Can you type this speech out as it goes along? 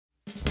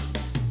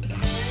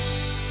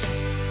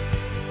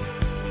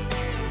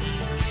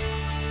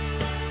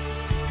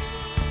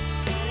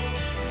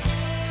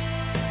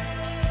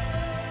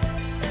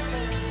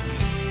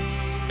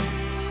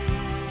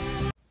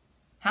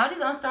Howdy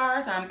Lone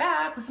Stars, I'm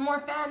back with some more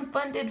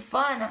fan-funded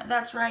fun.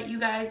 That's right, you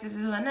guys, this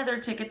is another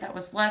ticket that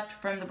was left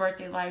from the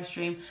birthday live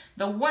stream.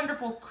 The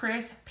wonderful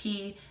Chris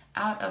P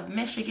out of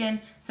Michigan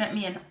sent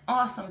me an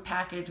awesome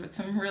package with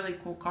some really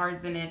cool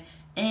cards in it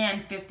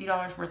and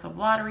 $50 worth of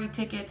lottery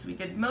tickets. We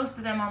did most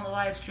of them on the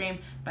live stream,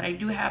 but I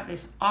do have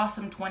this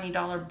awesome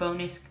 $20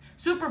 bonus,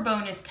 super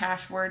bonus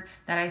cash word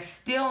that I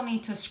still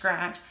need to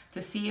scratch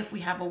to see if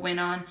we have a win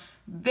on.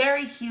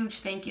 Very huge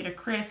thank you to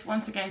Chris.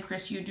 Once again,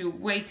 Chris, you do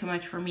way too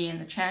much for me in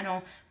the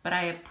channel, but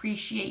I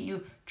appreciate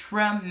you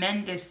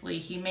tremendously.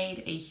 He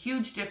made a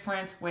huge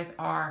difference with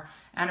our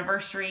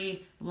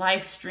anniversary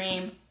live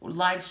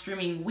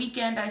streaming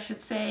weekend, I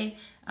should say,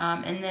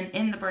 and then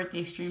in the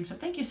birthday stream. So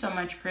thank you so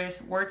much,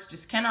 Chris. Words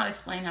just cannot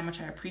explain how much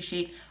I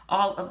appreciate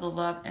all of the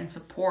love and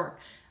support.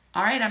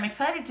 All right, I'm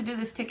excited to do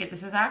this ticket.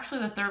 This is actually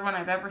the third one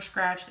I've ever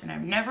scratched, and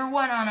I've never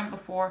won on them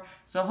before,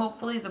 so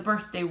hopefully the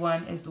birthday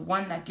one is the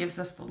one that gives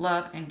us the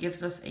love and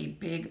gives us a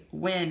big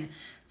win.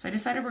 So I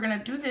decided we're going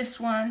to do this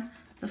one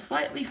the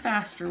slightly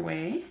faster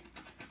way.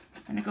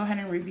 I'm going to go ahead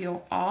and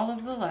reveal all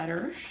of the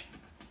letters,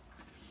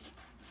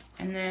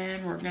 and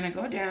then we're going to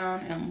go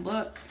down and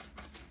look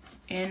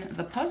in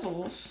the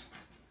puzzles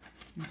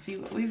and see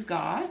what we've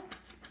got,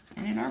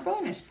 and in our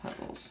bonus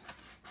puzzles.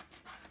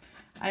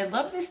 I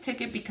love this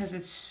ticket because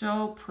it's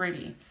so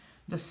pretty.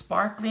 The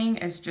sparkling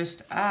is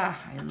just, I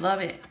love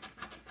it.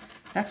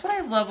 That's what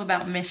I love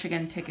about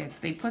Michigan tickets.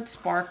 They put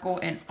sparkle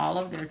in all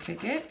of their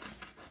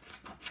tickets,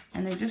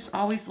 and they just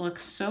always look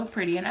so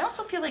pretty. And I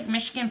also feel like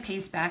Michigan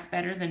pays back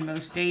better than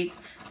most states.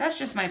 That's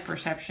just my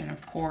perception,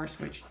 of course,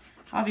 which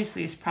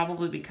obviously is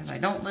probably because I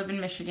don't live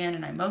in Michigan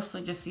and I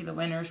mostly just see the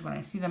winners when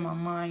I see them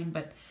online,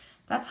 but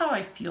that's how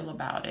I feel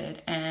about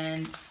it.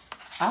 And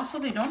also,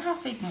 they don't have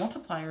fake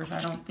multipliers, I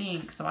don't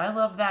think, so I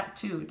love that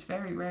too. It's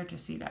very rare to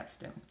see that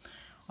still.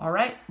 All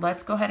right,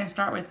 let's go ahead and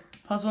start with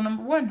puzzle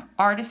number 1.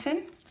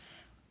 Artisan,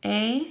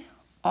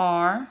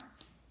 A-R,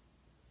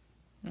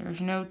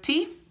 there's no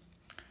T.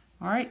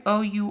 All right,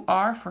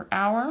 O-U-R for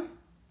hour.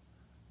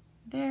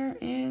 There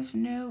is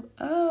no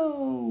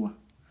O.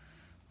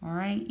 All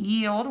right,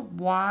 yield,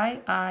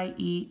 Y-I-E-L-D.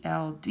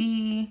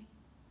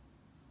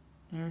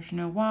 There's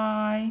no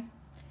Y.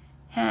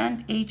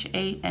 Hand,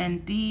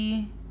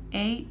 H-A-N-D.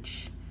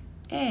 H-A-N.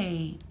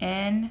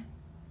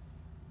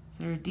 Is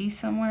there a D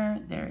somewhere?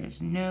 There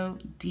is no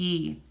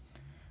D.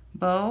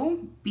 Bow,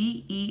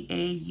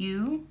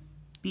 B-E-A-U.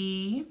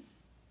 B-E-A-U.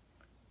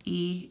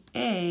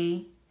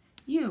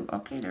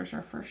 Okay, there's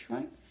our first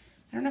one.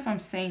 I don't know if I'm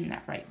saying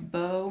that right.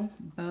 Bow,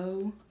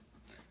 bow.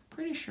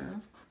 Pretty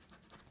sure.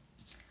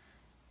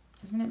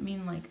 Doesn't it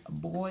mean like a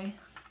boy?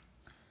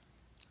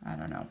 I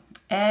don't know.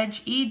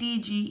 Edge,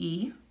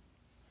 E-D-G-E.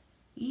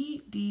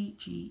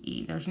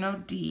 E-D-G-E. There's no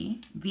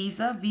D.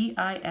 Visa,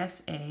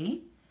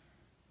 V-I-S-A.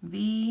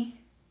 V,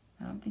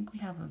 I don't think we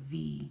have a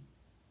V.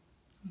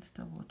 Let's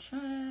double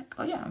check.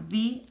 Oh yeah,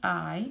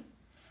 V-I.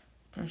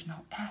 There's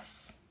no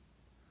S.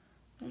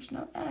 There's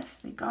no S.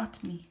 They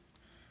got me.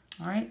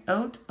 All right,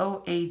 oat,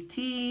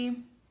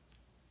 O-A-T.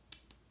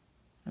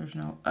 There's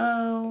no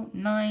O.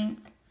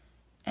 Ninth,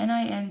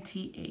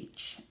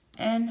 N-I-N-T-H.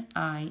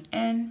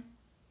 N-I-N.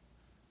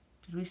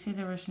 Did we say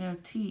there was no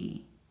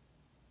T?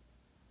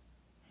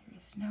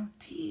 No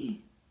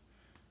T.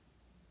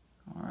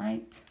 All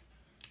right.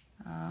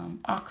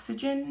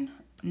 Oxygen,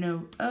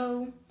 no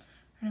O.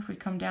 And if we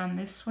come down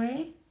this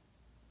way,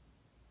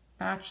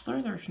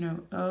 bachelor, there's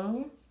no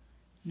O.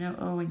 No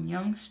O in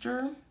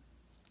youngster.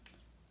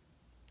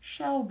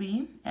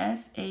 Shelby,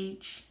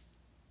 S-H.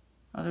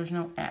 Oh, there's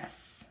no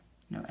S.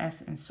 No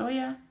S in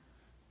soya.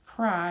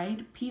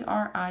 Pride,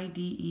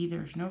 P-R-I-D-E.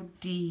 There's no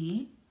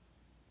D.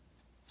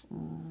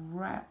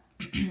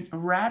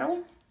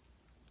 Rattle,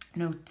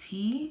 no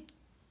T.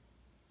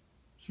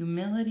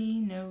 Humility,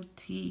 no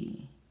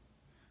T.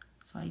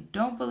 So I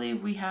don't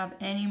believe we have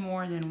any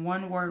more than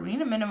one word. We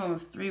need a minimum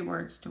of 3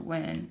 words to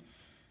win.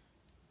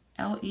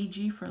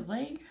 L-E-G for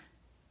leg.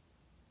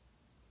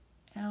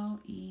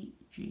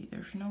 L-E-G.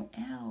 There's no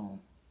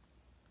L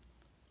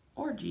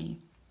or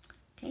G.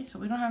 Okay, so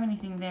we don't have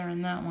anything there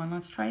in that one.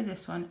 Let's try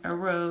this one.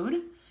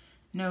 Erode,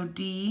 no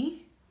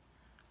D.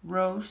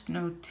 Roast,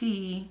 no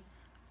T.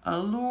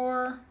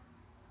 Allure,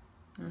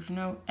 there's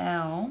no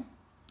L.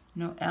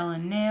 No L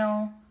in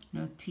nail.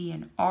 No T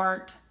in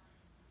art.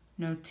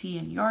 No T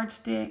in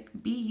yardstick.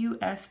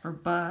 B-U-S for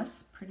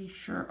bus. Pretty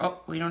sure. Oh,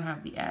 we don't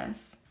have the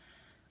S.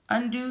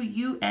 Undo,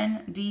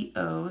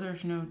 U-N-D-O.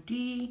 There's no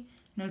D.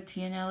 No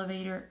T in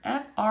elevator.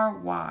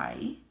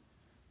 F-R-Y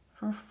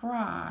for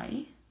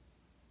fry.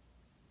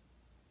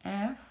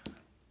 F-R.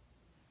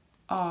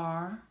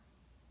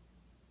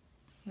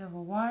 You have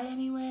a Y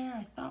anywhere?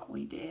 I thought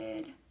we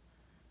did.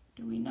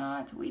 Do we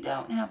not? We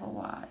don't have a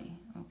Y.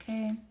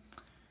 Okay.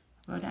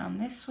 Go down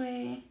this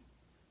way.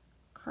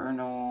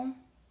 Kernel,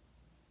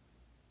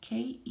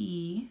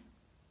 K-E,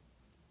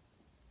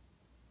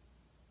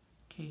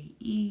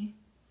 K-E-R-N-E.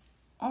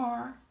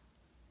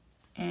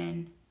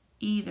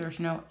 There's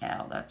no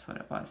L. That's what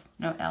it was.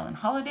 No L in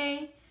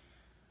holiday.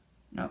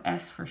 No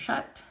S for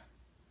shut.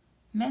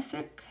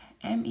 Mesick,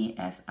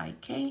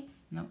 M-E-S-I-K.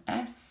 no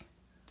S.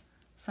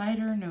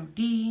 Cider, no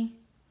D.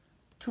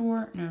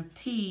 Tour, no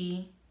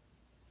T.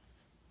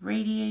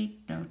 Radiate,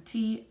 no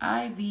T.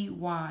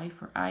 I-V-Y,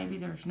 for ivy,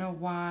 there's no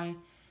Y.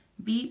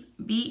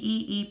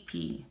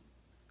 B-E-E-P.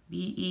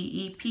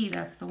 B-E-E-P,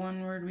 that's the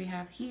one word we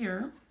have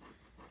here.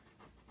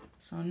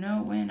 So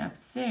no win up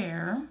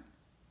there.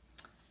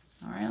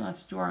 All right,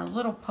 let's do our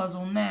little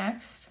puzzle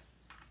next.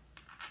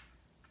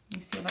 Let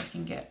me see if I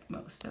can get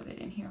most of it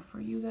in here for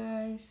you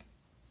guys.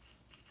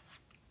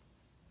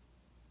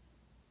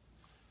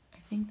 I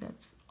think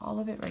that's all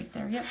of it right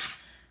there. Yep.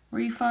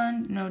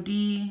 Refund, no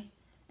D.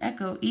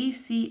 Echo,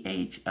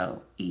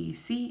 E-C-H-O.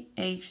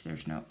 E-C-H,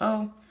 there's no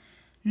O.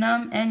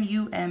 Numb,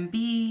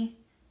 N-U-M-B.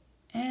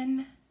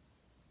 N-U-M.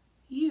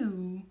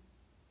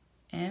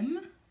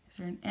 Is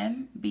there an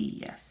M-B?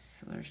 Yes.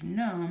 So there's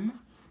numb.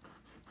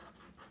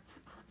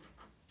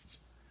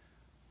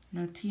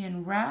 No T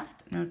in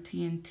raft. No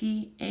T in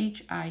T.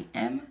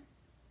 H-I-M.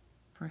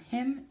 For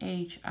him,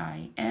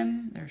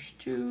 H-I-M. There's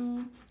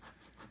two.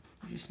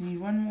 We just need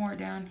one more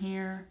down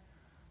here.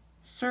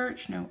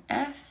 Search, no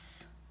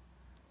S.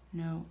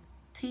 No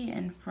T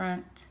in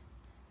front.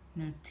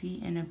 No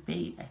T in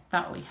abate. I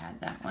thought we had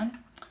that one.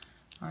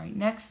 All right,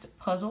 next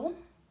puzzle.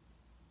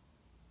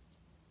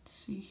 Let's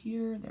see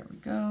here. There we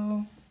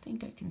go. I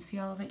think I can see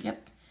all of it.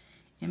 Yep.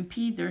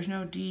 Impede, there's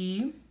no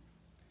D.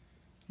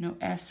 No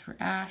S for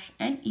ash.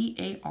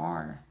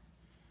 N-E-A-R.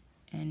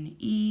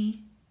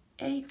 N-E-A-R.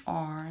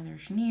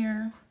 There's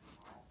near.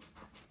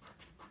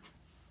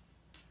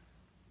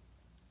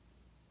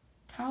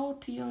 Towel,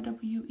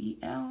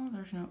 T-O-W-E-L.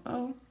 There's no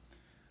O.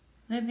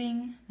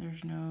 Living,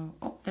 there's no,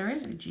 oh, there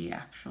is a G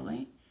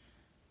actually.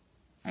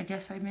 I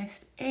guess I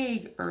missed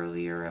egg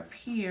earlier up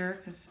here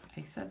because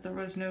I said there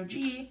was no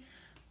G,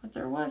 but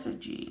there was a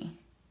G.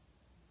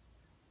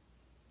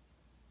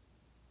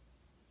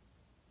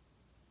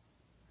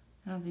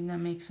 I don't think that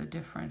makes a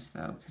difference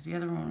though, because the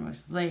other one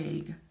was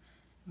leg.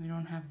 We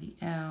don't have the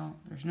L.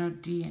 There's no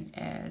D in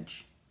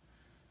edge.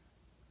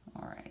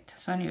 All right,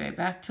 so anyway,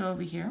 back to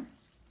over here.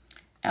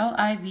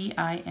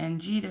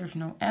 L-I-V-I-N-G, there's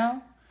no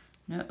L.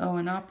 No O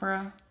in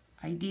opera.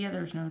 Idea,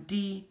 there's no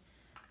D.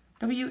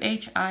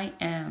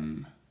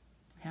 W-H-I-M.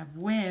 We have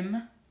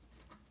whim.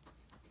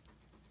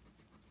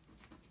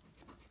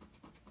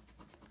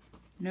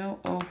 No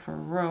O for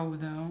row,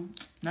 though.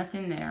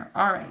 Nothing there.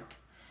 All right.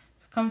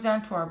 So it comes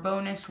down to our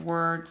bonus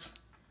words.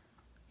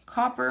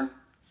 Copper.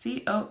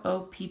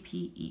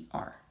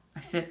 C-O-O-P-P-E-R. I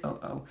said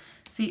O-O.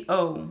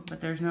 C-O, but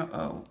there's no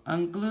O.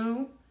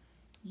 Unglue.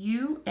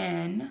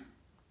 U-N-G.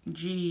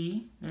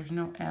 There's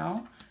no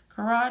L.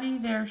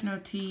 Karate, there's no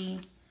T.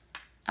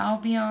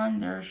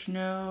 Albion, there's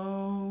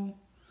no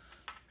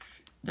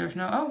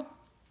O.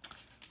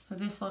 So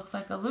this looks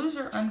like a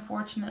loser,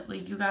 unfortunately,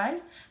 you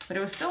guys. But it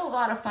was still a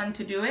lot of fun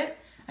to do it.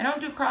 I don't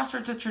do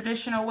crosswords a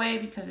traditional way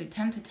because they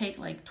tend to take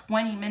like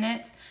 20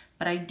 minutes.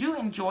 But I do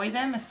enjoy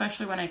them,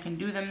 especially when I can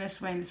do them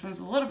this way. And this one's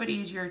a little bit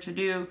easier to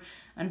do.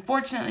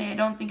 Unfortunately, I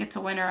don't think it's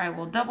a winner. I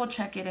will double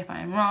check it. If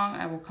I'm wrong,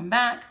 I will come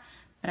back.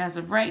 But as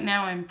of right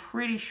now, I'm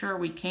pretty sure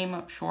we came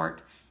up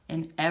short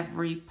in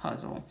every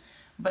puzzle.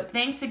 But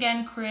thanks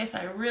again, Chris.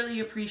 I really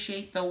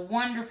appreciate the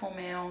wonderful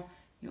mail.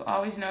 You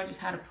always know just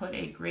how to put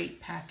a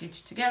great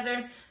package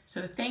together.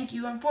 So thank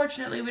you.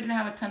 Unfortunately, we didn't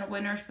have a ton of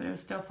winners, but it was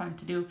still fun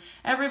to do.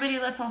 Everybody,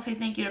 let's all say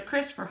thank you to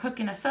Chris for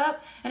hooking us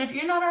up. And if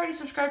you're not already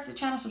subscribed to the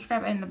channel,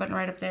 subscribe and the button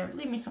right up there.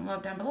 Leave me some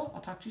love down below.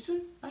 I'll talk to you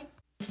soon. Bye.